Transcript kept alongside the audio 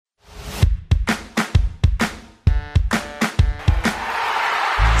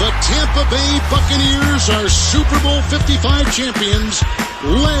Tampa Bay Buccaneers are Super Bowl 55 champions,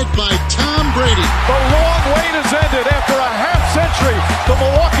 led by Tom Brady. The long wait has ended after a half century. The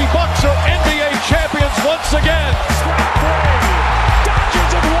Milwaukee Bucks are NBA champions once again.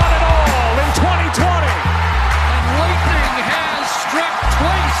 Dodgers have won it all in 2020. And lightning has struck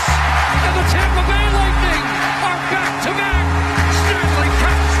twice. And the Tampa Bay Lightning are back-to-back Stanley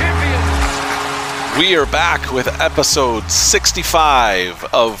Cup champions. We are back with episode 65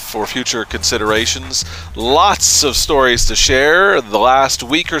 of For Future Considerations. Lots of stories to share the last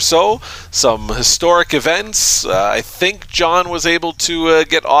week or so. Some historic events. I think John was able to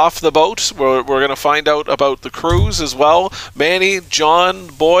get off the boat. We're going to find out about the cruise as well. Manny, John,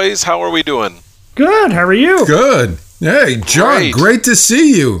 boys, how are we doing? Good. How are you? Good. Hey, John, great to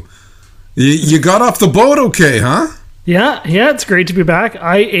see you. You got off the boat okay, huh? Yeah, it's great to be back.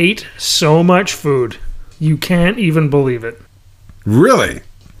 I ate so much food. You can't even believe it. Really?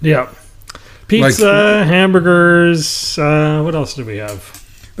 Yeah. Pizza, hamburgers, what else do we have?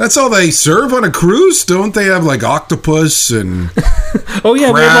 That's all they serve on a cruise? Don't they have like octopus and oh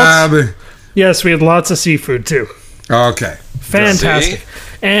yeah, crab? Yes, we had lots of seafood too. Okay. Fantastic.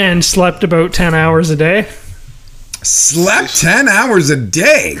 And slept about 10 hours a day. Slept 10 hours a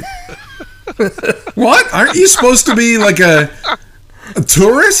day? What? Aren't you supposed to be like a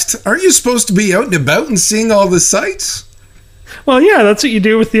tourist? Aren't you supposed to be out and about and seeing all the sights? Well, yeah, that's what you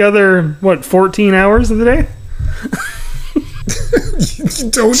do with the other, 14 hours of the day? You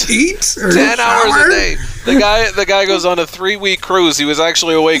don't eat? 10 hours a day. The guy goes on a 3-week cruise. He was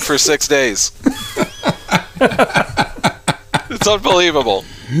actually awake for 6 days. It's unbelievable.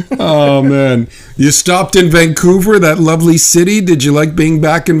 Oh, man. You stopped in Vancouver, that lovely city. Did you like being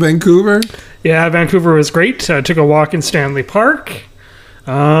back in Vancouver? Yeah, Vancouver was great. I took a walk in Stanley Park.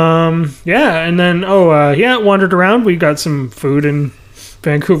 And then, wandered around. We got some food in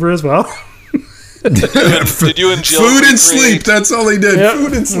Vancouver as well. Did you and Jill food and sleep, that's all he did. Yep,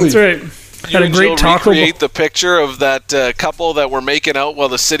 food and sleep. That's right. Had a great taco. Recreate the picture of that couple that were making out while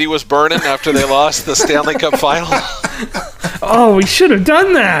the city was burning after they lost the Stanley Cup final. Oh, we should have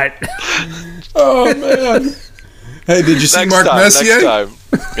done that. Oh, man. Hey, did you see Mark Messier? Next time.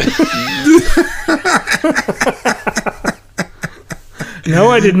 No,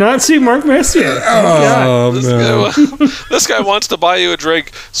 I did not see Mark Messier. Oh, man. This guy wants to buy you a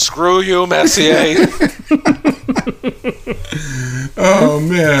drink. Screw you, Messier. Oh,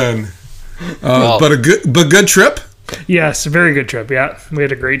 man. But a good trip? Yes, a very good trip. Yeah, we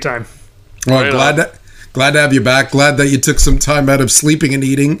had a great time. Well, glad to have you back. Glad that you took some time out of sleeping and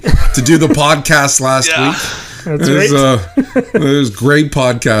eating to do the podcast last week. That's right. It was a great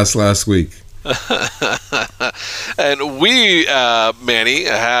podcast last week. And we, Manny,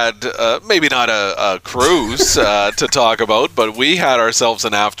 had maybe not a cruise to talk about, but we had ourselves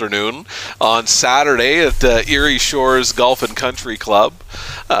an afternoon on Saturday at Erie Shores Golf and Country Club,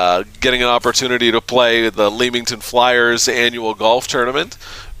 getting an opportunity to play the Leamington Flyers annual golf tournament.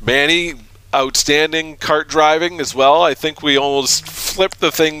 Manny, outstanding kart driving as well. I think we almost flipped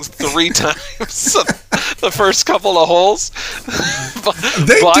the thing 3 times the first couple of holes.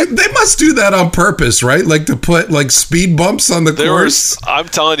 They must do that on purpose, right? Like to put like speed bumps on the course. I'm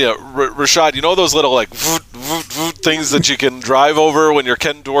telling you, Rashad, you know those little like things that you can drive over when you're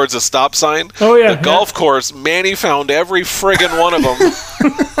heading towards a stop sign? Oh yeah. The golf course, Manny found every friggin' one of them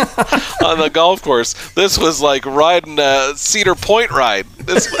on the golf course. This was like riding a Cedar Point ride.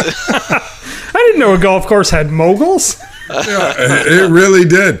 I didn't know a golf course had moguls. Yeah, it really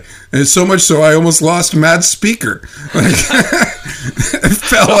did. And so much so I almost lost Matt's speaker. Like, it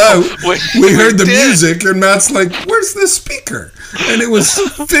fell out. We heard the music and Matt's like, where's the speaker? And it was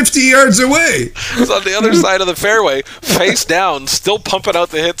 50 yards away. It was on the other side of the fairway, face down, still pumping out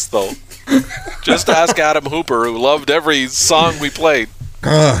the hits though. Just ask Adam Hooper, who loved every song we played.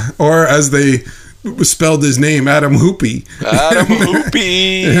 Or as they spelled his name, Adam Hoopy. Adam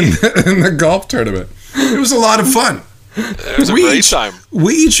Hoopy. in the golf tournament. It was a lot of fun. It was a great time.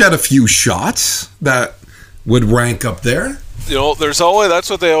 We each had a few shots that would rank up there. You know, that's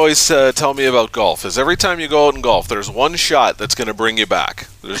what they always tell me about golf, is every time you go out and golf, there's one shot that's going to bring you back.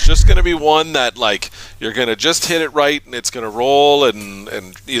 There's just going to be one that, like, you're going to just hit it right and it's going to roll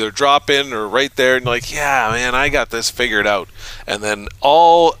and either drop in or right there. And you're like, yeah, man, I got this figured out. And then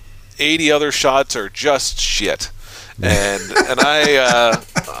all 80 other shots are just shit. And I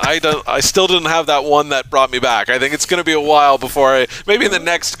still didn't have that one that brought me back. I think it's going to be a while before maybe in the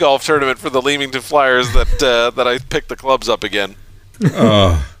next golf tournament for the Leamington Flyers that I pick the clubs up again.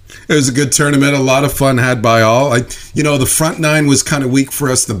 It was a good tournament, a lot of fun had by all. The front nine was kind of weak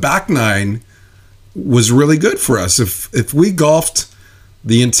for us. The back nine was really good for us. If we golfed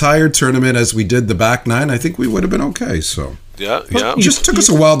the entire tournament as we did the back nine, I think we would have been okay. So yeah. It just took us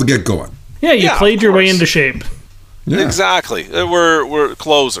a while to get going. Yeah, you played your way into shape. Yeah. Exactly. We're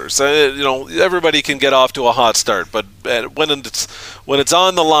closers. Everybody can get off to a hot start, but when it's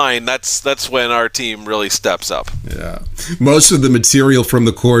on the line, that's when our team really steps up. Yeah. Most of the material from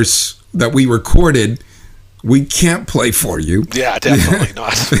the course that we recorded, we can't play for you. Yeah, definitely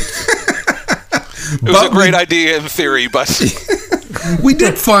not. It was a great idea in theory, but we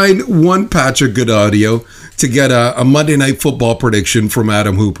did find one patch of good audio to get a Monday Night Football prediction from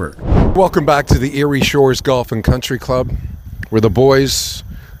Adam Hooper. Welcome back to the Erie Shores Golf and Country Club, where the boys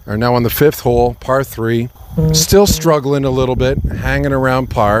are now on the 5th hole, par 3. Still struggling a little bit, hanging around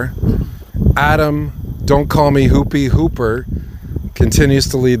par. Adam, don't call me Hoopy Hooper, continues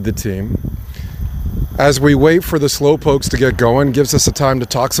to lead the team. As we wait for the Slowpokes to get going, gives us a time to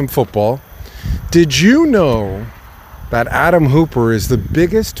talk some football. Did you know that Adam Hooper is the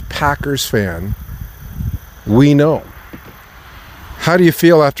biggest Packers fan we know? How do you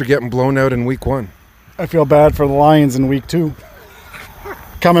feel after getting blown out in week 1? I feel bad for the Lions in week 2.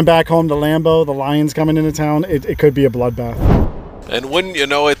 Coming back home to Lambeau, the Lions coming into town, it could be a bloodbath. And wouldn't you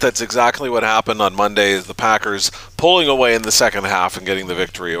know it, that's exactly what happened on Monday, is the Packers pulling away in the second half and getting the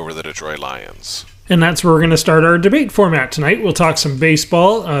victory over the Detroit Lions. And that's where we're going to start our debate format tonight. We'll talk some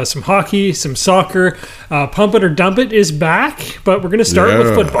baseball, some hockey, some soccer. Pump It or Dump It is back, but we're going to start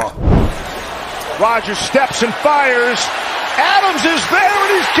with football. Rodgers steps and fires. Adams is there,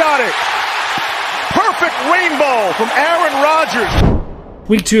 and he's got it. Perfect rainbow from Aaron Rodgers.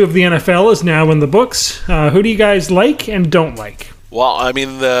 Week 2 of the NFL is now in the books. Who do you guys like and don't like? Well, I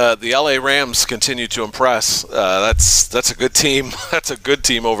mean, the LA Rams continue to impress. That's a good team. That's a good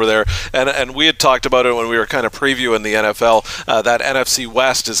team over there. And we had talked about it when we were kind of previewing the NFL. That NFC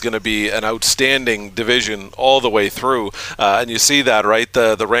West is going to be an outstanding division all the way through. And you see that, right?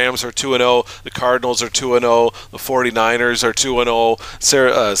 The Rams are 2-0. The Cardinals are 2-0. The 49ers are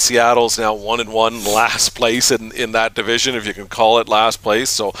 2-0. Seattle's now 1-1, last place in that division, if you can call it last place.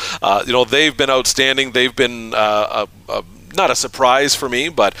 So, they've been outstanding. They've been not a surprise for me,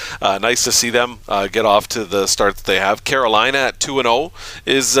 but nice to see them get off to the start that they have. Carolina at 2-0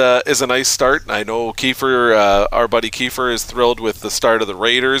 is a nice start. I know Kiefer, our buddy Kiefer, is thrilled with the start of the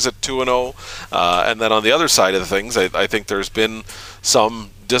Raiders at 2-0. And then on the other side of the things, I think there's been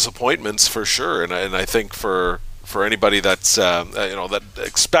some disappointments for sure, and I think for anybody that's that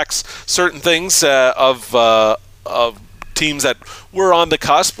expects certain things of teams that were on the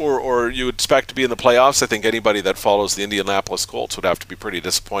cusp or you would expect to be in the playoffs, I think anybody that follows the Indianapolis Colts would have to be pretty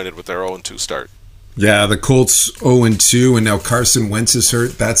disappointed with their 0-2 start. Yeah, the Colts 0-2, and now Carson Wentz is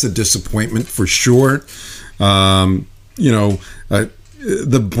hurt. That's a disappointment for sure. The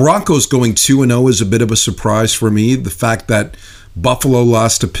Broncos going 2-0 is a bit of a surprise for me. The fact that Buffalo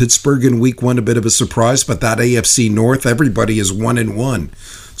lost to Pittsburgh in week 1, a bit of a surprise, but that AFC North, everybody is 1-1.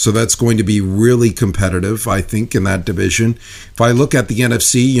 So that's going to be really competitive, I think, in that division. If I look at the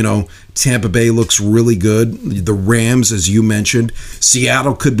NFC, Tampa Bay looks really good. The Rams, as you mentioned.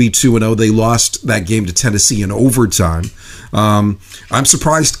 Seattle could be 2-0. They lost that game to Tennessee in overtime. I'm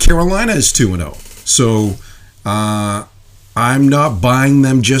surprised Carolina is 2-0. So I'm not buying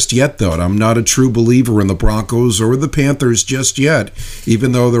them just yet, though. I'm not a true believer in the Broncos or the Panthers just yet,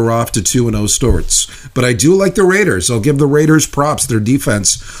 even though they're off to 2-0 starts. But I do like the Raiders. I'll give the Raiders props. Their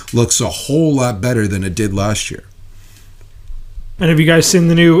defense looks a whole lot better than it did last year. And have you guys seen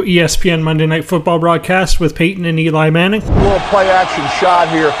the new ESPN Monday Night Football broadcast with Peyton and Eli Manning? A little play-action shot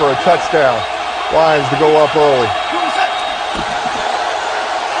here for a touchdown. Lions to go up early.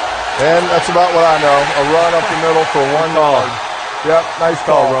 And that's about what I know. A run up the middle for 1 yard. Yep, nice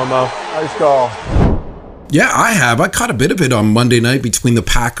call, Romo. Nice call. Yeah, I caught a bit of it on Monday night between the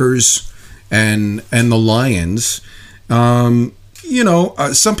Packers and the Lions. Some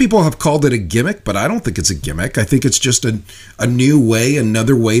people have called it a gimmick, but I don't think it's a gimmick. I think it's just a new way,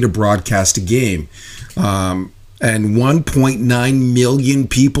 another way to broadcast a game. And 1.9 million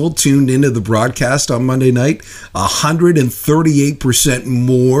people tuned into the broadcast on Monday night, 138%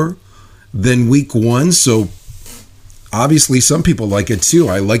 more than week 1. So obviously some people like it too.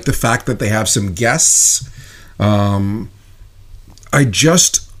 I like the fact that they have some guests. I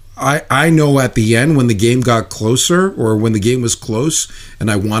know at the end when the game got closer or when the game was close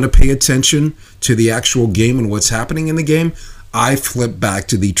and I want to pay attention to the actual game and what's happening in the game, I flip back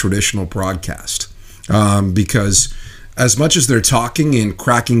to the traditional broadcast. Because as much as they're talking and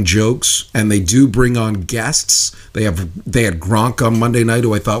cracking jokes, and they do bring on guests, they had Gronk on Monday night,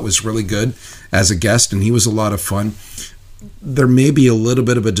 who I thought was really good as a guest, and he was a lot of fun. There may be a little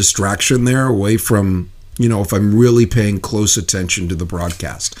bit of a distraction there away from if I'm really paying close attention to the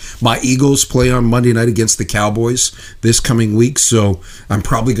broadcast. My Eagles play on Monday night against the Cowboys this coming week, so I'm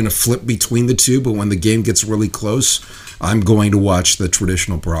probably going to flip between the two, but when the game gets really close, I'm going to watch the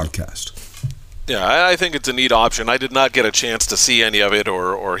traditional broadcast. Yeah, I think it's a neat option. I did not get a chance to see any of it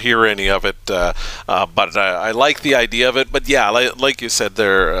or hear any of it, but I like the idea of it. But yeah, like you said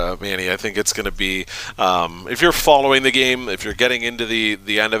there, Manny, I think it's going to be, if you're following the game, if you're getting into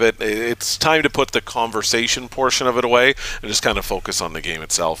the end of it, it's time to put the conversation portion of it away and just kind of focus on the game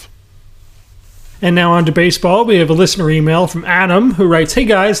itself. And now on to baseball. We have a listener email from Adam who writes, "Hey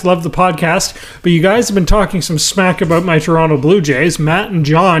guys, love the podcast, but you guys have been talking some smack about my Toronto Blue Jays. Matt and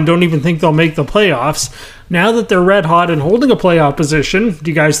John don't even think they'll make the playoffs. Now that they're red hot and holding a playoff position, do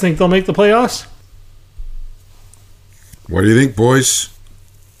you guys think they'll make the playoffs?" What do you think, boys?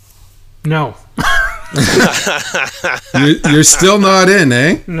 No. You're still not in,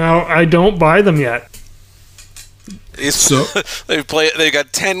 eh? No, I don't buy them yet. So They've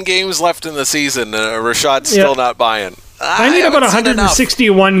got 10 games left in the season. Rashad's still not buying. I need about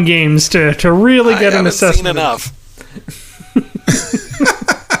 161 games to really get an assessment. I haven't seen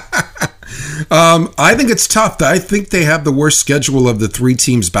enough. I think it's tough. I think they have the worst schedule of the three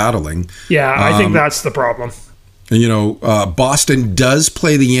teams battling. Yeah, I think that's the problem. Boston does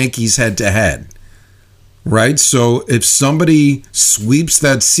play the Yankees head-to-head, right? So if somebody sweeps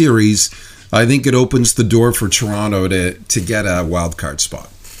that series, I think it opens the door for Toronto to get a wild card spot.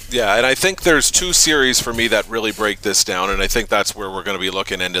 Yeah, and I think there's two series for me that really break this down, and I think that's where we're going to be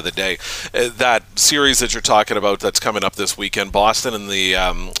looking end of the day. That series that you're talking about that's coming up this weekend, Boston and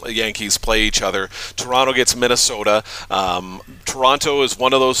the Yankees play each other. Toronto gets Minnesota. Toronto is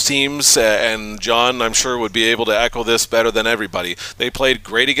one of those teams, and John, I'm sure, would be able to echo this better than everybody. They played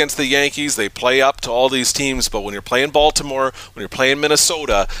great against the Yankees. They play up to all these teams, but when you're playing Baltimore, when you're playing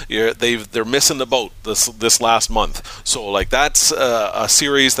Minnesota, they're missing the boat this last month. So, that's a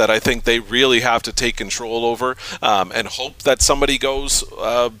series that I think they really have to take control over and hope that somebody goes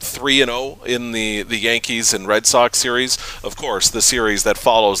 3-0 in the Yankees and Red Sox series. Of course, the series that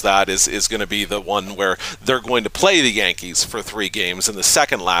follows that is going to be the one where they're going to play the Yankees for 3 games in the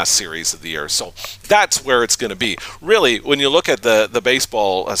second last series of the year. So that's where it's going to be. Really, when you look at the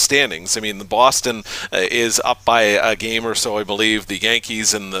baseball standings, I mean, the Boston is up by a game or so, I believe. The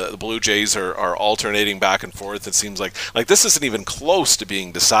Yankees and the Blue Jays are alternating back and forth. It seems like this isn't even close to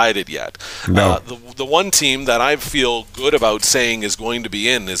being decided yet. No. The one team that I feel good about saying is going to be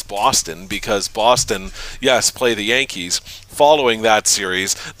in is Boston, because Boston, yes, play the Yankees. Following that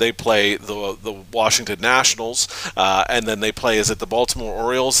series, they play the Washington Nationals, and then they play, the Baltimore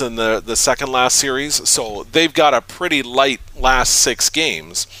Orioles in the second last series. So they've got a pretty light last 6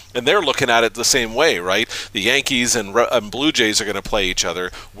 games, and they're looking at it the same way, right? The Yankees and Blue Jays are going to play each other.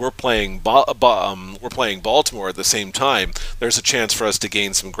 We're playing Baltimore at the same time. There's a chance for us to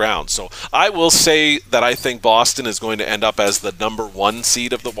gain some ground. So I will say that I think Boston is going to end up as the number 1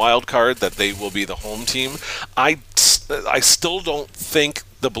 seed of the wild card, that they will be the home team. I still don't think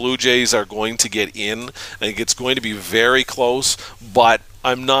the Blue Jays are going to get in. I think it's going to be very close, but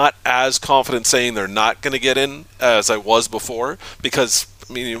I'm not as confident saying they're not going to get in as I was before, because,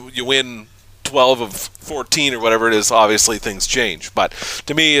 I mean, you win 12 of 14 or whatever it is, obviously things change. But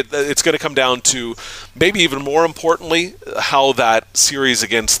to me, it's going to come down to, maybe even more importantly, how that series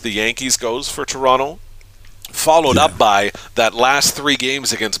against the Yankees goes for Toronto, followed up by that last 3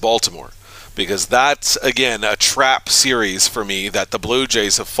 games against Baltimore. Because that's, again, a trap series for me that the Blue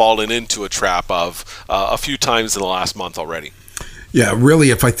Jays have fallen into a trap of a few times in the last month already. Yeah, really,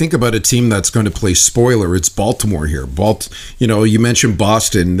 if I think about a team that's going to play spoiler, it's Baltimore here. You mentioned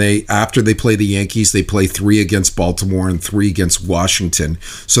Boston. After they play the Yankees, they play 3 against Baltimore and 3 against Washington.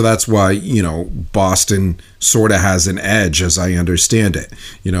 So that's why, Boston sort of has an edge, as I understand it.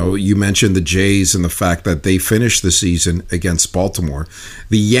 You mentioned the Jays and the fact that they finished the season against Baltimore.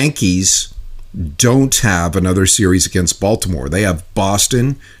 The Yankees don't have another series against Baltimore. They have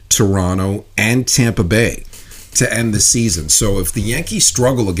Boston, Toronto, and Tampa Bay to end the season. So if the Yankees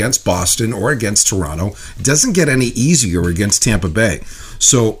struggle against Boston or against Toronto, it doesn't get any easier against Tampa Bay.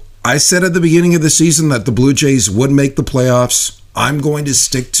 So I said at the beginning of the season that the Blue Jays would make the playoffs. I'm going to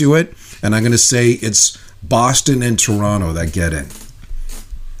stick to it, and I'm going to say it's Boston and Toronto that get in.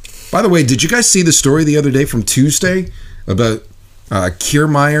 By the way, did you guys see the story the other day from Tuesday about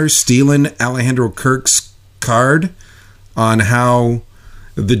Kiermaier stealing Alejandro Kirk's card, on how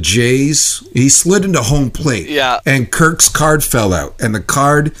the Jays, he slid into home plate, and Kirk's card fell out, and the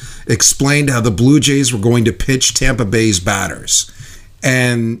card explained how the Blue Jays were going to pitch Tampa Bay's batters,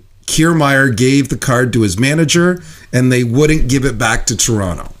 and Kiermaier gave the card to his manager, and they wouldn't give it back to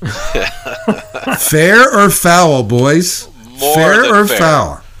Toronto. Fair or foul, boys? Fair or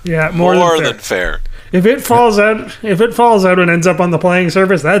foul? Yeah, more than fair. If it falls out and ends up on the playing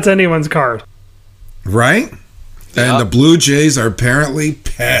surface, that's anyone's card. Right? And the Blue Jays are apparently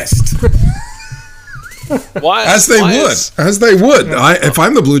pissed. Why? As they would. If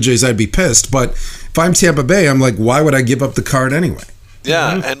I'm the Blue Jays, I'd be pissed. But if I'm Tampa Bay, I'm like, why would I give up the card anyway?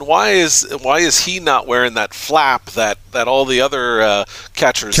 Yeah, and why is he not wearing that flap that all the other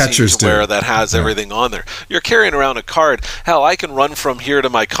catchers seem to wear that has everything on there? You're carrying around a card. Hell, I can run from here to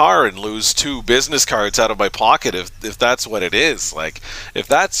my car and lose 2 business cards out of my pocket if that's what it is. Like if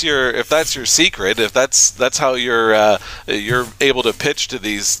that's your secret, if that's how you're able to pitch to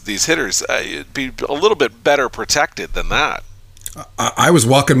these hitters, you'd be a little bit better protected than that. I was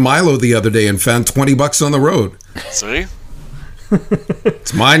walking Milo the other day and found $20 on the road. See?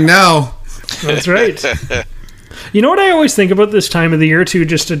 It's mine now. That's right. You know what I always think about this time of the year, too,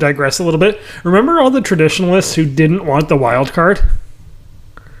 just to digress a little bit? Remember all the traditionalists who didn't want the wild card?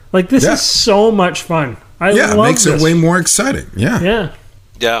 Like, this is so much fun. I love it makes it way more exciting. Yeah.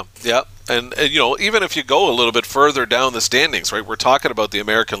 And even if you go a little bit further down the standings, right, we're talking about the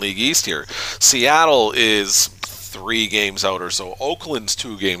American League East here. Seattle is 3 games out or so. Oakland's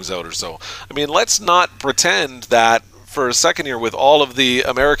 2 games out or so. I mean, let's not pretend that for a second here, with all of the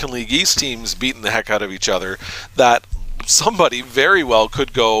American League East teams beating the heck out of each other, that somebody very well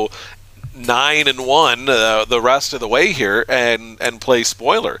could go 9-1 the rest of the way here and play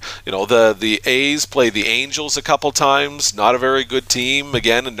spoiler. The A's play the Angels a couple times, not a very good team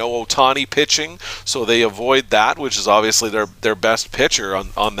again, and no Ohtani pitching, so they avoid that, which is obviously their best pitcher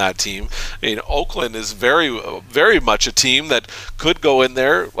on that team. I mean, Oakland is very very much a team that could go in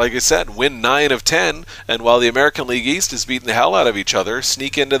there, like I said, win 9 of 10, and while the American League East is beating the hell out of each other,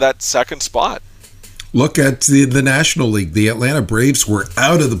 sneak into that second spot. Look at the National League. The Atlanta Braves were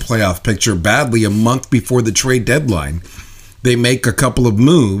out of the playoff picture badly a month before the trade deadline. They make a couple of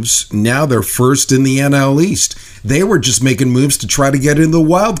moves. Now they're first in the NL East. They were just making moves to try to get in the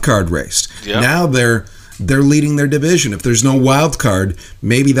wild card race. Yep. Now they're leading their division. If there's no wild card,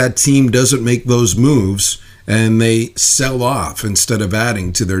 maybe that team doesn't make those moves and they sell off instead of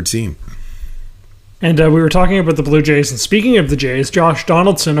adding to their team. And we were talking about the Blue Jays, and speaking of the Jays, Josh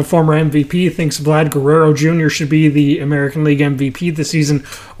Donaldson, a former MVP, thinks Vlad Guerrero Jr. should be the American League MVP this season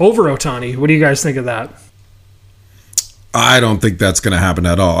over Ohtani. What do you guys think of that? I don't think that's going to happen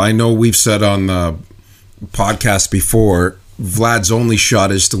at all. I know we've said on the podcast before, Vlad's only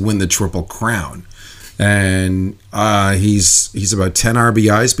shot is to win the Triple Crown. And he's about 10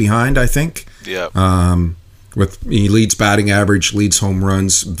 RBIs behind, I think. Yeah. He leads batting average, leads home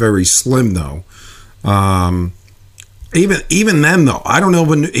runs, very slim though. Even then though, I don't know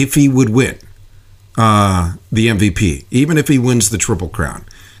if he would win the MVP, even if he wins the Triple Crown,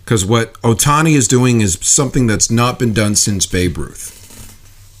 because what Ohtani is doing is something that's not been done since Babe Ruth.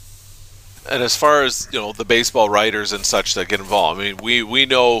 And as far as the baseball writers and such that get involved, I mean, we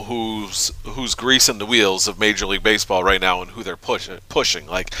know who's greasing the wheels of Major League Baseball right now and who they're pushing.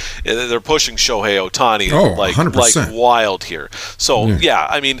 Like they're pushing Shohei Ohtani like wild here. So yeah,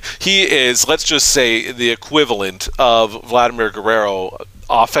 I mean, he is, let's just say, the equivalent of Vladimir Guerrero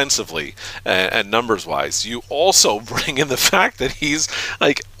offensively and numbers wise. You also bring in the fact that he's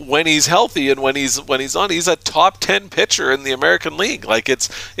like, when he's healthy and when he's on, he's a top 10 pitcher in the American League. Like it's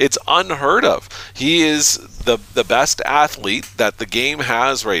unheard of. He is the best athlete that the game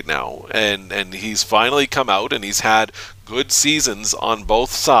has right now, and he's finally come out and he's had good seasons on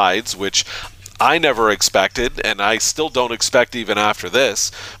both sides, which I never expected, and I still don't expect even after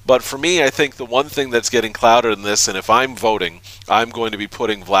this. But for me, I think the one thing that's getting clouded in this, and if I'm voting, I'm going to be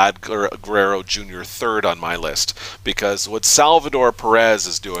putting Vlad Guerrero Jr. third on my list, because what Salvador Perez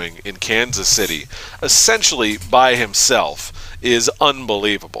is doing in Kansas City, essentially by himself, is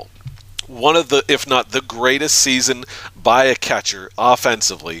unbelievable. One of the, if not the greatest season by a catcher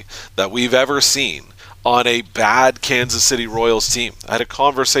offensively that we've ever seen on a bad Kansas City Royals team. I had a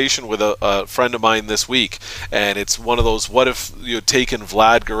conversation with a friend of mine this week, and it's one of those, what if you had taken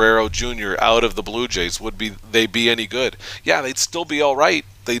Vlad Guerrero Jr. out of the Blue Jays? Would they be any good? Yeah, they'd still be all right.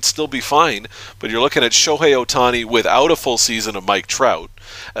 They'd still be fine. But you're looking at Shohei Ohtani without a full season of Mike Trout,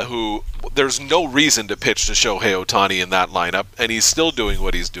 who there's no reason to pitch to Shohei Ohtani in that lineup, and he's still doing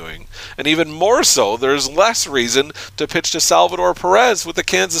what he's doing. And even more so, there's less reason to pitch to Salvador Perez with the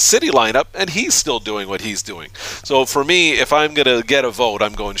Kansas City lineup, and he's still doing what he's doing. So for me, if I'm going to get a vote,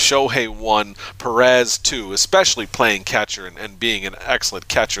 I'm going Shohei 1, Perez 2, especially playing catcher and being an excellent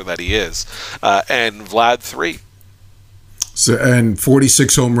catcher that he is, and Vlad 3. So, and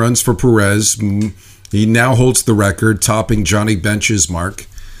 46 home runs for Perez. He now holds the record, topping Johnny Bench's mark.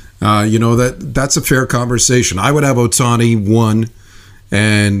 That's a fair conversation. I would have Ohtani 1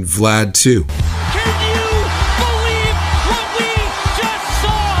 and Vlad 2. Can you believe what we just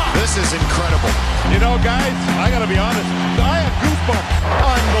saw? This is incredible. You know, guys, I got to be honest. I have goosebumps.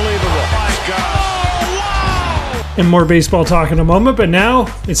 Unbelievable. My God. And more baseball talk in a moment, but now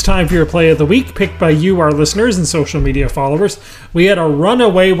it's time for your play of the week, picked by you, our listeners and social media followers. We had a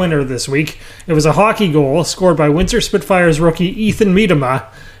runaway winner this week. It was a hockey goal scored by Windsor Spitfires rookie Ethan Miedema,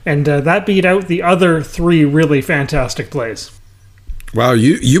 and that beat out the other 3 really fantastic plays. Wow,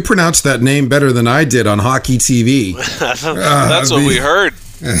 you pronounced that name better than I did on Hockey TV. That's what we heard.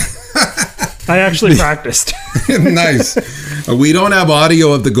 I actually practiced. Nice. We don't have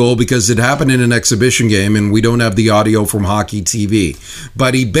audio of the goal because it happened in an exhibition game, and we don't have the audio from Hockey TV.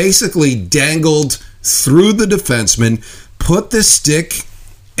 But he basically dangled through the defenseman, put the stick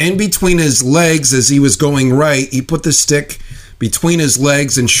in between his legs as he was going right. He put the stick between his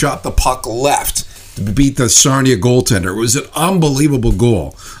legs and shot the puck left to beat the Sarnia goaltender. It was an unbelievable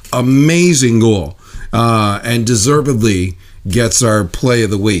goal. Amazing goal. And deservedly gets our play of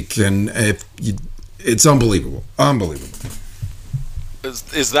the week. And it's unbelievable. Unbelievable.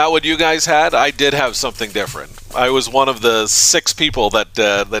 Is that what you guys had? I did have something different. I was one of the 6 people that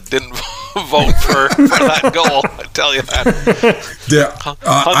didn't vote for that goal. I tell you that. Yeah,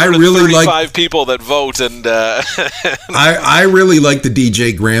 I really like 5 people that vote, and I really like the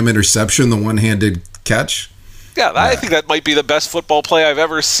DJ Graham interception, the one-handed catch. Yeah, I think that might be the best football play I've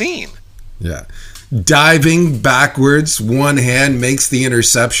ever seen. Yeah, diving backwards, one hand makes the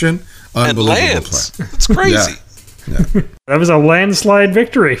interception. Unbelievable and lands. play. It's crazy. Yeah. That was a landslide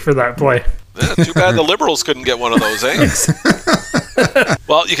victory for that play. Yeah, too bad the Liberals couldn't get one of those, eh?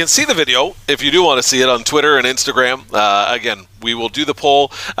 Well, you can see the video if you do want to see it on Twitter and Instagram. Again, we will do the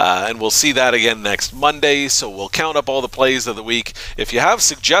poll, and we'll see that again next Monday. So we'll count up all the plays of the week. If you have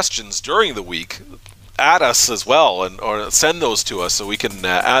suggestions during the week, add us as well, or send those to us so we can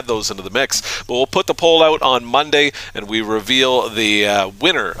add those into the mix. But we'll put the poll out on Monday, and we reveal the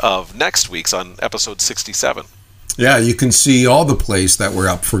winner of next week's on episode 67. Yeah, you can see all the plays that were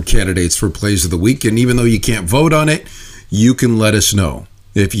up for candidates for plays of the week, and even though you can't vote on it, you can let us know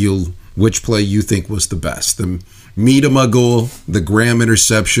which play you think was the best. The Miedema goal, the Graham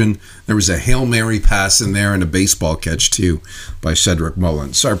interception, there was a Hail Mary pass in there and a baseball catch too by Cedric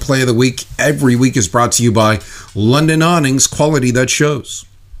Mullins. Our play of the week every week is brought to you by London Awnings, quality that shows.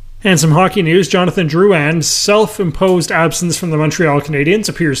 And some hockey news. Jonathan Drouin's self-imposed absence from the Montreal Canadiens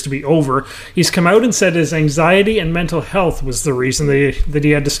appears to be over. He's come out and said his anxiety and mental health was the reason that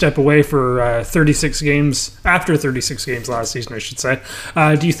he had to step away for 36 games, after 36 games last season, I should say.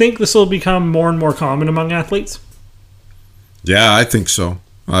 Do you think this will become more and more common among athletes? Yeah, I think so.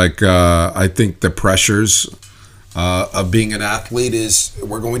 I think the pressures of being an athlete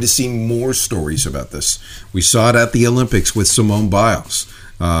we're going to see more stories about this. We saw it at the Olympics with Simone Biles.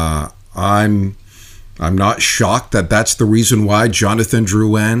 I'm not shocked that that's the reason why Jonathan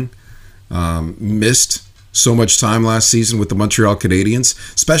Drouin missed so much time last season with the Montreal Canadiens,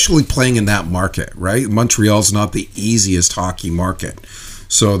 especially playing in that market, right? Montreal's not the easiest hockey market.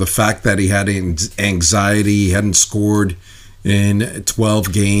 So the fact that he had anxiety, he hadn't scored in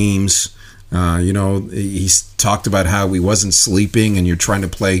 12 games, he's talked about how he wasn't sleeping, and you're trying to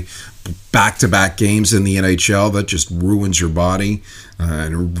play back-to-back games in the NHL. That just ruins your body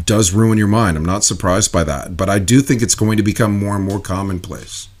and it does ruin your mind. I'm not surprised by that, but I do think it's going to become more and more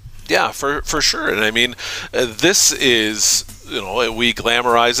commonplace. Yeah, for sure. And I mean, this is, we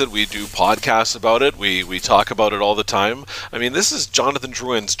glamorize it. We do podcasts about it. We talk about it all the time. I mean, this is Jonathan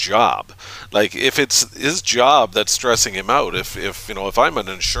Drouin's job. Like, if it's his job that's stressing him out, if I'm an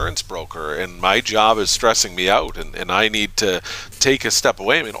insurance broker and my job is stressing me out and I need to take a step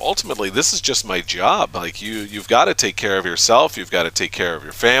away, I mean, ultimately, this is just my job. Like, you've got to take care of yourself. You've got to take care of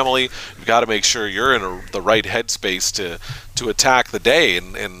your family. You've got to make sure you're in the right headspace to attack the day,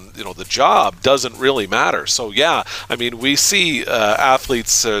 and the job doesn't really matter. So yeah, I mean, we see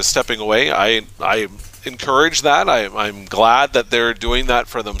athletes stepping away. I encourage that. I'm glad that they're doing that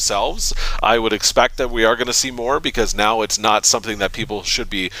for themselves. I would expect that we are going to see more, because now it's not something that people should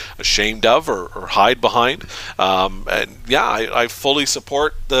be ashamed of or hide behind. And yeah, I fully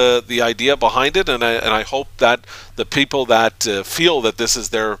support the idea behind it, and I hope that the people that feel that this is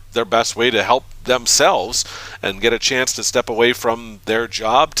their best way to help themselves and get a chance to step away from their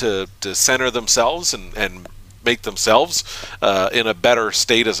job to center themselves and make themselves in a better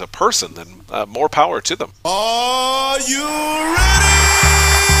state as a person, then more power to them. Are you ready?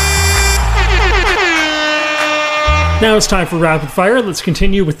 Now it's time for Rapid Fire. Let's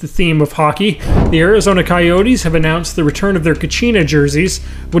continue with the theme of hockey. The Arizona Coyotes have announced the return of their Kachina jerseys.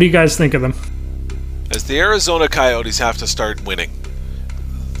 What do you guys think of them? As the Arizona Coyotes have to start winning.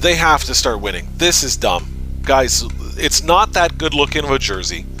 They have to start winning. This is dumb. Guys, it's not that good looking of a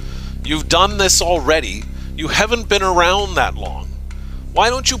jersey. You've done this already. You haven't been around that long. Why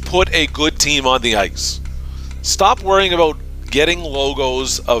don't you put a good team on the ice? Stop worrying about getting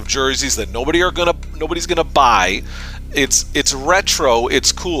logos of jerseys that nobody's gonna buy. It's retro,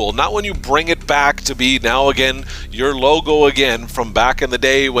 it's cool. Not when you bring it back to be now again your logo again from back in the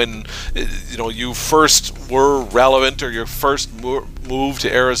day when you first were relevant or your first move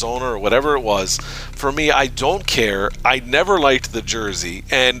to Arizona or whatever it was. For me, I don't care. I never liked the jersey,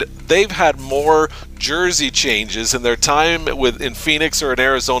 and they've had more jersey changes in their time in Phoenix or in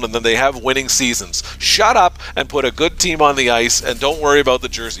Arizona than they have winning seasons. Shut up and put a good team on the ice and don't worry about the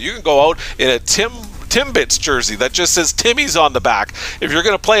jersey. You can go out in a Timbits jersey that just says Timmy's on the back. If you're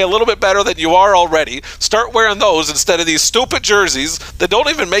going to play a little bit better than you are already, start wearing those instead of these stupid jerseys that don't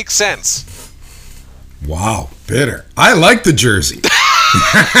even make sense. Wow, bitter. I like the jersey.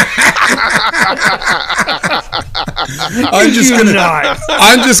 I'm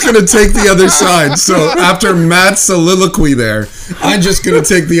just gonna take the other side. So after Matt's soliloquy there, I'm just gonna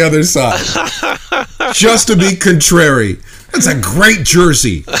take the other side, just to be contrary. It's a great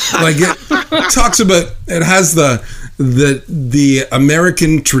jersey. Like it talks about, it has the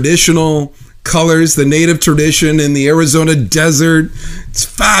American traditional colors, the native tradition in the Arizona desert. It's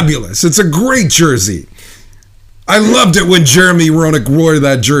fabulous. It's a great jersey. I loved it when Jeremy Roenick wore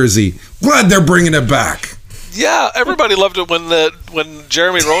that jersey. Glad they're bringing it back. Yeah, everybody loved it when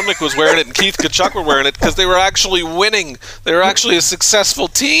Jeremy Roenick was wearing it and Keith Tkachuk were wearing it because they were actually winning. They were actually a successful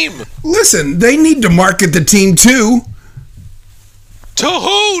team. Listen, they need to market the team too. To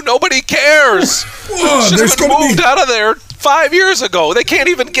who? Nobody cares. Whoa, should have been moved out of there 5 years ago. They can't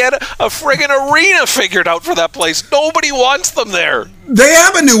even get a friggin' arena figured out for that place. Nobody wants them there. They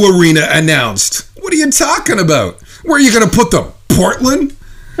have a new arena announced. What are you talking about? Where are you going to put them? Portland?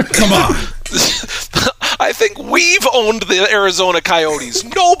 Come on. I think we've owned the Arizona Coyotes.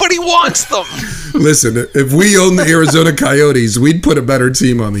 Nobody wants them. Listen, if we owned the Arizona Coyotes, we'd put a better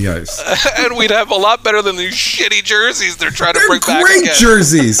team on the ice. And we'd have a lot better than these shitty jerseys they're trying to bring back again. Great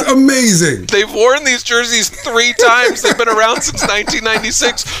jerseys. Amazing. They've worn these jerseys 3 times. They've been around since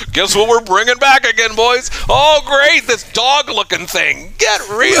 1996. Guess what we're bringing back again, boys? Oh, great. This dog-looking thing. Get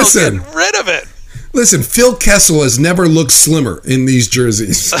real. Listen, get rid of it. Listen, Phil Kessel has never looked slimmer in these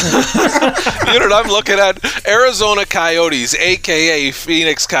jerseys. You know what I'm looking at? Arizona Coyotes, a.k.a.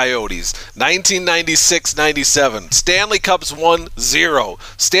 Phoenix Coyotes, 1996-97. Stanley Cups won 0.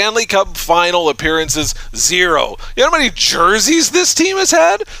 Stanley Cup final appearances 0. You know how many jerseys this team has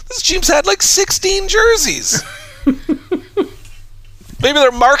had? This team's had like 16 jerseys. Maybe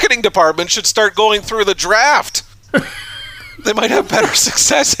their marketing department should start going through the draft. They might have better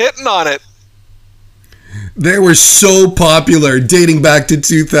success hitting on it. They were so popular dating back to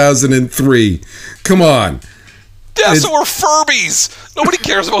 2003. Come on. Yeah, so we're Furbies. Nobody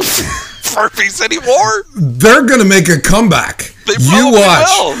cares about Furbies anymore. They're going to make a comeback. You watch.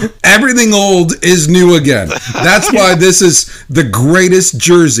 Will. Everything old is new again. That's why this is the greatest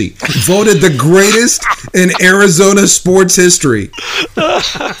jersey. Voted the greatest in Arizona sports history.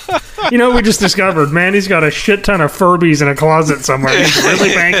 You know, we just discovered Manny's got a shit ton of Furbies in a closet somewhere. He's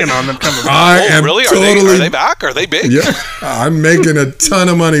really banking on them coming back. I am really? Totally, are they back? Are they big? Yeah, I'm making a ton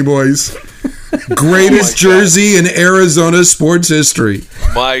of money, boys. Greatest jersey in Arizona sports history.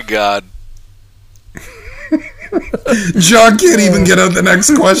 My God. John can't even get out the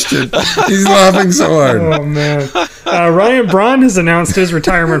next question. He's laughing so hard. Oh, man. Ryan Braun has announced his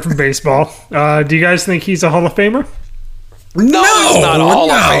retirement from baseball. Do you guys think he's a Hall of Famer? No, he's not a Hall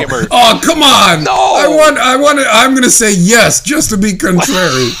of Famer. Oh, come on. No. I'm going to say yes, just to be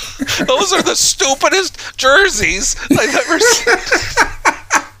contrary. Those are the stupidest jerseys I've ever seen.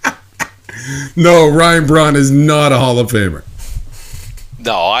 No, Ryan Braun is not a Hall of Famer.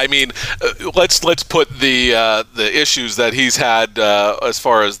 No, I mean, let's put the issues that he's had as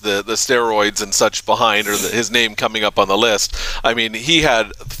far as the steroids and such behind, or his name coming up on the list. I mean, he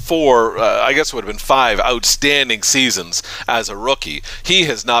had 4, I guess it would have been 5 outstanding seasons as a rookie. He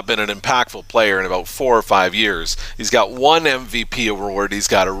has not been an impactful player in about 4 or 5 years. He's got 1 MVP award. He's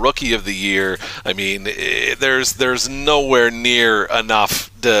got a Rookie of the Year. I mean, there's nowhere near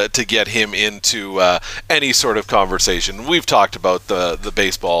enough to get him into any sort of conversation. We've talked about the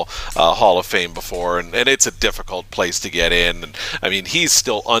Baseball Hall of Fame before, and it's a difficult place to get in. And I mean, he's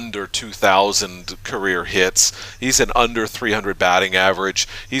still under 2,000 career hits. He's an under 300 batting average.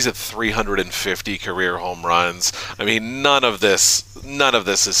 He's at 350 career home runs. I mean, none of this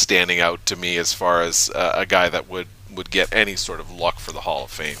is standing out to me as far as a guy that would get any sort of luck for the Hall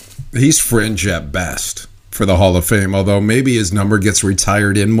of Fame. He's fringe at best for the Hall of Fame, although maybe his number gets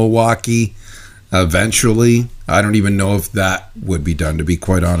retired in Milwaukee eventually. I don't even know if that would be done, to be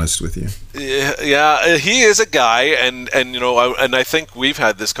quite honest with you. Yeah, he is a guy, and I think we've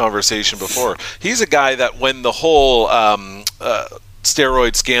had this conversation before. He's a guy that when the whole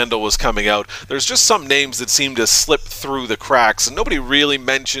steroid scandal was coming out, there's just some names that seem to slip through the cracks, and nobody really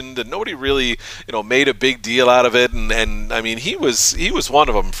mentioned, and nobody really made a big deal out of it. And I mean, he was one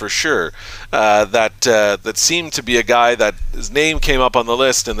of them for sure. That seemed to be a guy that his name came up on the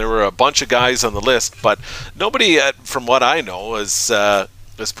list, and there were a bunch of guys on the list, but nobody, from what I know, has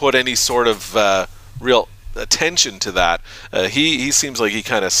put any sort of real attention to that. He seems like he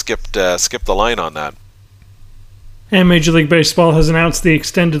kind of skipped the line on that. And Major League Baseball has announced the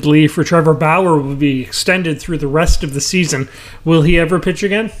extended leave for Trevor Bauer will be extended through the rest of the season. Will he ever pitch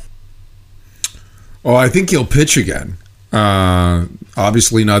again? Oh, I think he'll pitch again.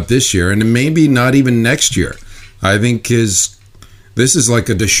 Obviously not this year, and maybe not even next year. I think this is like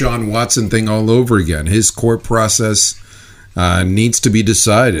a Deshaun Watson thing all over again. His court process needs to be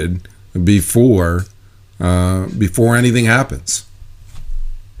decided before anything happens.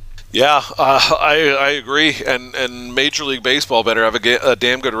 Yeah, I agree, and Major League Baseball better have a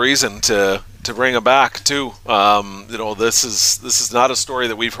damn good reason to bring him back too. This is not a story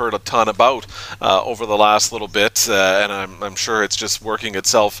that we've heard a ton about over the last little bit, and I'm sure it's just working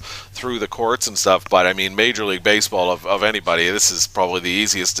itself through the courts and stuff. But I mean, Major League Baseball of anybody, this is probably the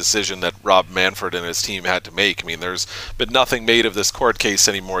easiest decision that Rob Manfred and his team had to make. I mean, there's been nothing made of this court case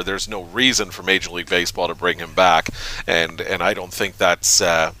anymore. There's no reason for Major League Baseball to bring him back, and I don't think that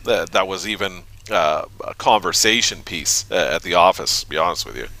was even a conversation piece at the office, to be honest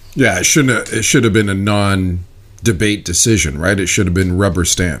with you. Yeah, it should have been a non-debate decision, right? It should have been rubber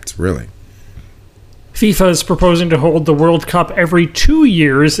stamped, really. FIFA is proposing to hold the World Cup every 2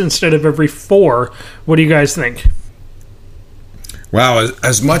 years instead of every 4. What do you guys think? Wow,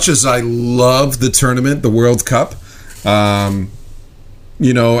 as much as I love the tournament, the World Cup, I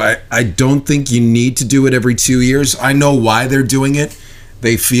don't think you need to do it every 2 years. I know why they're doing it.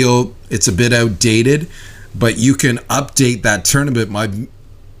 They feel it's a bit outdated, but you can update that tournament by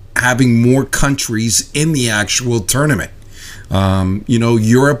having more countries in the actual tournament.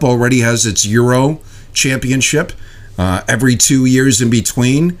 Europe already has its Euro championship every 2 years in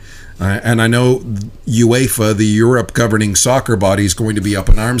between. And I know UEFA, the Europe governing soccer body, is going to be up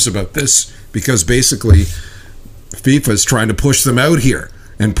in arms about this because basically FIFA is trying to push them out here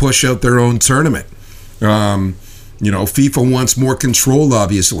and push out their own tournament. FIFA wants more control,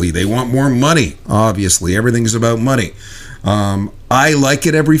 obviously. They want more money, obviously. Everything's about money. I like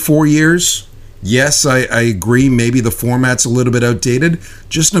it every 4 years. Yes, I agree. Maybe the format's a little bit outdated.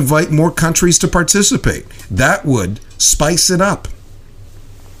 Just invite more countries to participate. That would spice it up.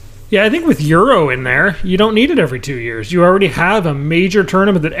 Yeah, I think with Euro in there, you don't need it every 2 years. You already have a major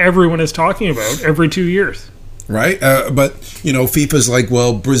tournament that everyone is talking about every 2 years. Right? But FIFA's like,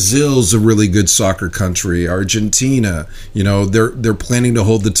 well, Brazil's a really good soccer country. Argentina, they're planning to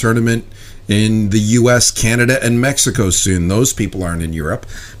hold the tournament in the U.S., Canada, and Mexico soon. Those people aren't in Europe.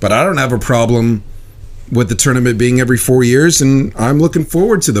 But I don't have a problem with the tournament being every 4 years, and I'm looking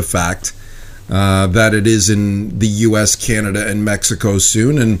forward to the fact that it is in the U.S., Canada, and Mexico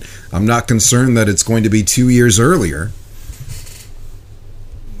soon, and I'm not concerned that it's going to be 2 years earlier.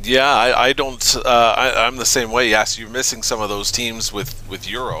 Yeah, I don't. I'm the same way. Yes, you're missing some of those teams with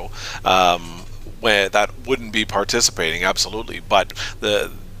Euro, where that wouldn't be participating. Absolutely, but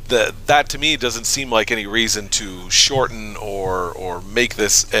that to me doesn't seem like any reason to shorten or make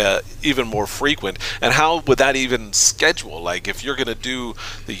this even more frequent. And how would that even schedule? Like, if you're going to do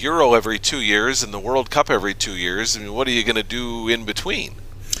the Euro every 2 years and the World Cup every 2 years, I mean, what are you going to do in between?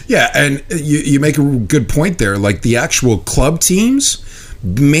 Yeah, and you make a good point there. Like, the actual club teams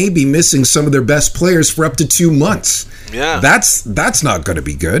may be missing some of their best players for up to 2 months. Yeah, that's not going to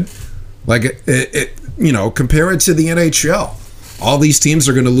be good. Like, compare it to the NHL. All these teams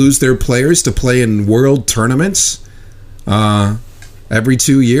are going to lose their players to play in world tournaments every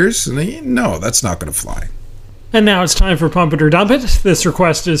 2 years. No, that's not going to fly. And now it's time for Pump It or Dump It. This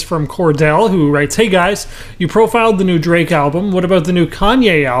request is from Cordell, who writes, "Hey guys, you profiled the new Drake album. What about the new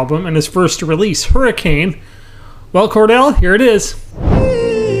Kanye album and his first release, Hurricane?" Well, Cordell, here it is.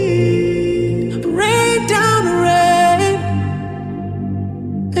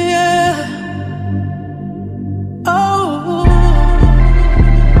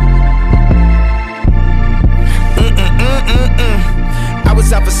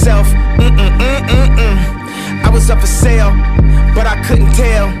 sail, but I couldn't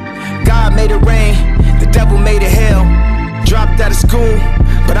tell. God made it rain, the devil made it hell. Dropped out of school,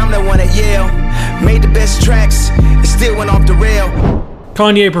 but I'm the one at Yale. Made the best tracks, and still went off the rail.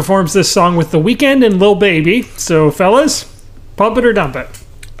 Kanye performs this song with The Weeknd and Lil Baby. So, fellas, pump it or dump it?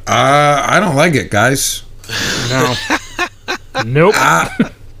 I don't like it, guys. No. Nope.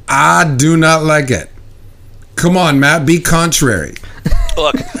 I do not like it. Come on, Matt, be contrary.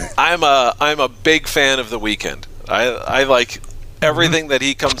 Look, I'm a big fan of The Weeknd. I like everything that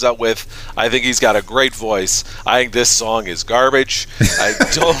he comes up with. I think he's got a great voice. I think this song is garbage. I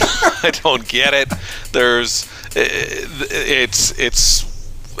don't get it.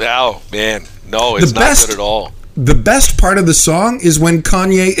 Oh man, no, it's not good at all. The best part of the song is when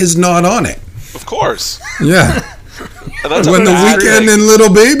Kanye is not on it. Of course. Yeah. That's when The Weeknd and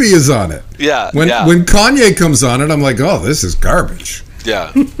Little Baby is on it. Yeah. When Kanye comes on it, I'm like, oh, this is garbage.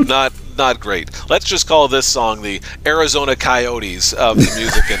 Yeah, not great. Let's just call this song the Arizona Coyotes of the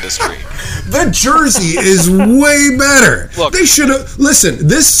music industry. The jersey is way better. Look, they should have... Listen,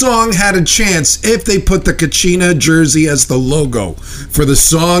 this song had a chance if they put the Kachina jersey as the logo for the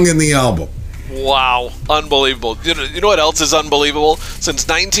song and the album. Wow, unbelievable. You know what else is unbelievable? Since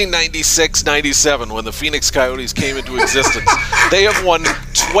 1996-97, when the Phoenix Coyotes came into existence, they have won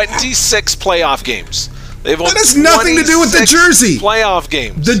 26 playoff games. That has nothing to do with the jersey. Playoff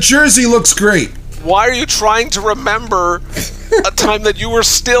games. The jersey looks great. Why are you trying to remember a time that you were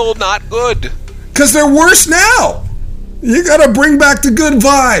still not good? Because they're worse now. You got to bring back the good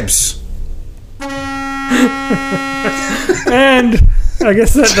vibes. And I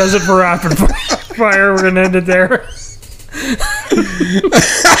guess that does it for Rapid Fire. We're going to end it there.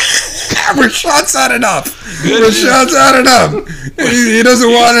 Rashad's had enough. Rashad's had enough. He doesn't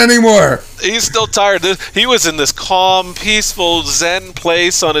want any more. He's still tired. He was in this calm, peaceful, zen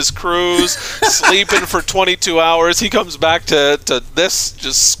place on his cruise, sleeping for 22 hours. He comes back to this,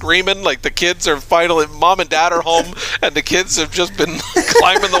 just screaming like the kids are finally, mom and dad are home, and the kids have just been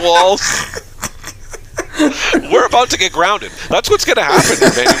climbing the walls. We're about to get grounded. That's what's going to happen,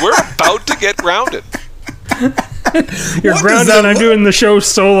 man. We're about to get grounded. You're grounded and I'm doing the show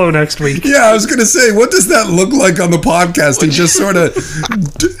solo next week. Yeah, I was going to say, what does that look like on the podcast? He just sort of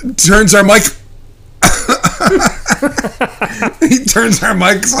turns our mic... He turns our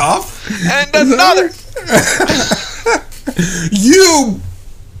mics off. And another. You...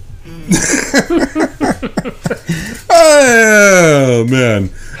 Oh, man.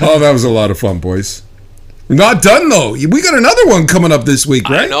 Oh, that was a lot of fun, boys. We're not done, though. We got another one coming up this week,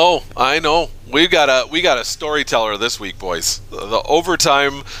 right? I know. We got a storyteller this week, boys. The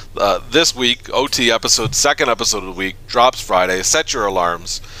overtime this week, OT episode, second episode of the week, drops Friday. Set your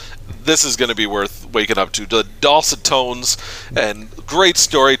alarms. This is going to be worth waking up to. The dulcet tones and great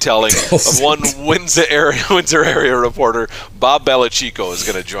storytelling of one Windsor area reporter. Bob Belichico is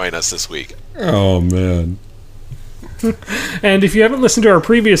going to join us this week. Oh, man. And if you haven't listened to our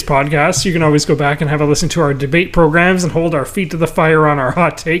previous podcasts, you can always go back and have a listen to our debate programs and hold our feet to the fire on our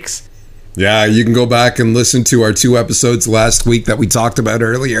hot takes. Yeah, you can go back and listen to our 2 episodes last week that we talked about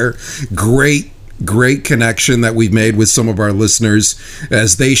earlier. Great connection that we've made with some of our listeners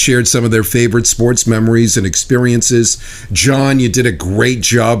as they shared some of their favorite sports memories and experiences. John, you did a great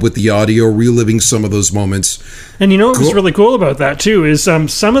job with the audio, reliving some of those moments. And you know what was really cool about that too is some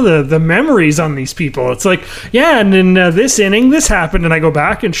of the memories on these people. It's like, yeah, and in this inning, this happened, and I go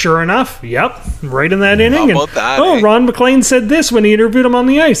back, and sure enough, yep, right in that inning. How about that, Oh, Ron McLean said this when he interviewed him on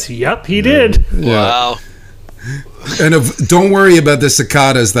the ice. Yep, he did. Yeah. Wow. And don't worry about the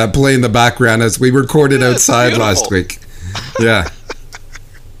cicadas that play in the background as we recorded outside last week. Yeah.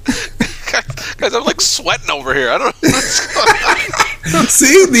 Guys, I'm like sweating over here. I don't know what's going on.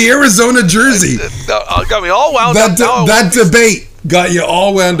 See, the Arizona jersey. Got me all wound up. That debate got you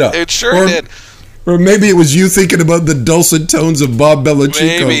all wound up. It sure did. Or maybe it was you thinking about the dulcet tones of Bob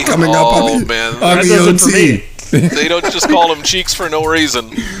Belichico coming up on the OT. They don't just call him Cheeks for no reason.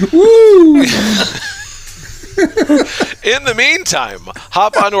 Woo! In the meantime,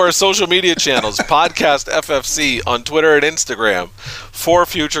 hop onto our social media channels, Podcast FFC on Twitter and Instagram, for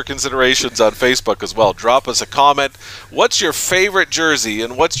future considerations on Facebook as well. Drop us a comment. What's your favorite jersey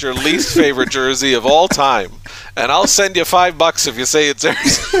and what's your least favorite jersey of all time? And I'll send you $5 if you say it's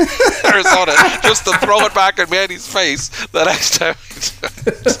Arizona, just to throw it back in Manny's face the next time.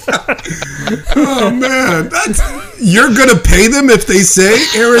 Oh man, you're gonna pay them if they say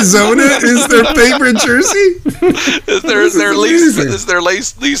Arizona is their favorite jersey? Is their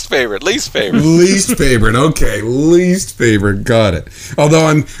least favorite? Least favorite. Okay, least favorite. Got it. Although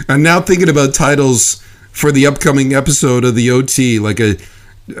I'm now thinking about titles for the upcoming episode of the OT, like a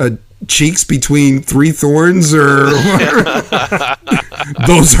cheeks between three thorns, or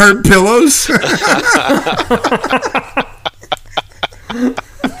those aren't pillows?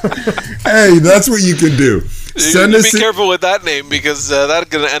 Hey, that's what you can do. You be careful with that name, because that's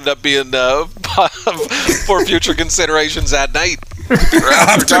going to end up being for future considerations at night. Or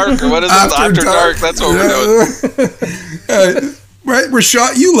after dark, or what is it? After dark. That's what we're doing. Right,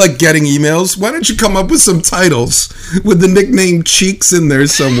 Rashad, you like getting emails. Why don't you come up with some titles with the nickname Cheeks in there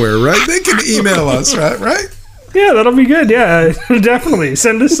somewhere, right? They can email us, right? Yeah, that'll be good. Yeah, definitely.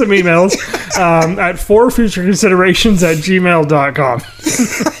 Send us some emails at forfutureconsiderations@gmail.com.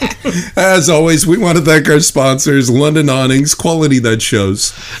 As always, we want to thank our sponsors, London Awnings, quality that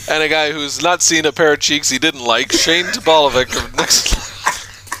shows. And a guy who's not seen a pair of cheeks he didn't like, Shane Tobolovic of Next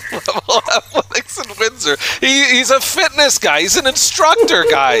Level Athletics in Windsor. He's a fitness guy. He's an instructor,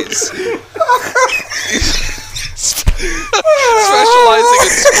 guys. Specializing in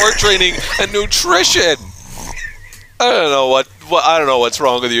sport training and nutrition. I don't know what's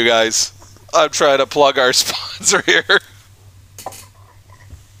wrong with you guys. I'm trying to plug our sponsor here.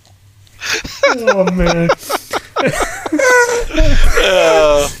 Oh, man.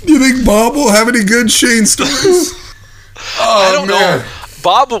 Do you think Bob will have any good Shane stories? I don't know.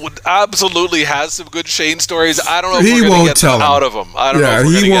 Bob would absolutely has some good Shane stories. I don't know if we're going to get them out of him. I don't know if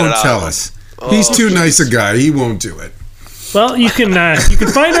we're going to get it out of him. He won't tell us. He's too nice a guy. He won't do it. Well, you can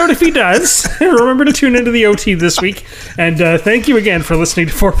find out if he does. Remember to tune into the OT this week. And thank you again for listening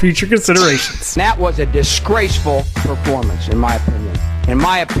to For Future Considerations. That was a disgraceful performance, in my opinion. In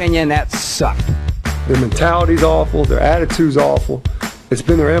my opinion, that sucked. Their mentality's awful. Their attitude's awful. It's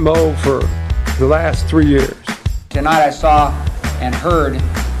been their MO for the last 3 years. Tonight I saw and heard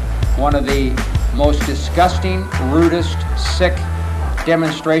one of the most disgusting, rudest, sick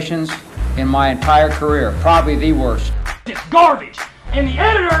demonstrations in my entire career. Probably the worst. It's garbage, and the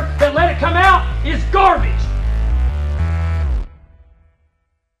editor that let it come out is garbage.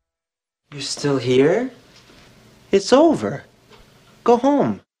 You're still here? It's over. Go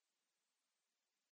home.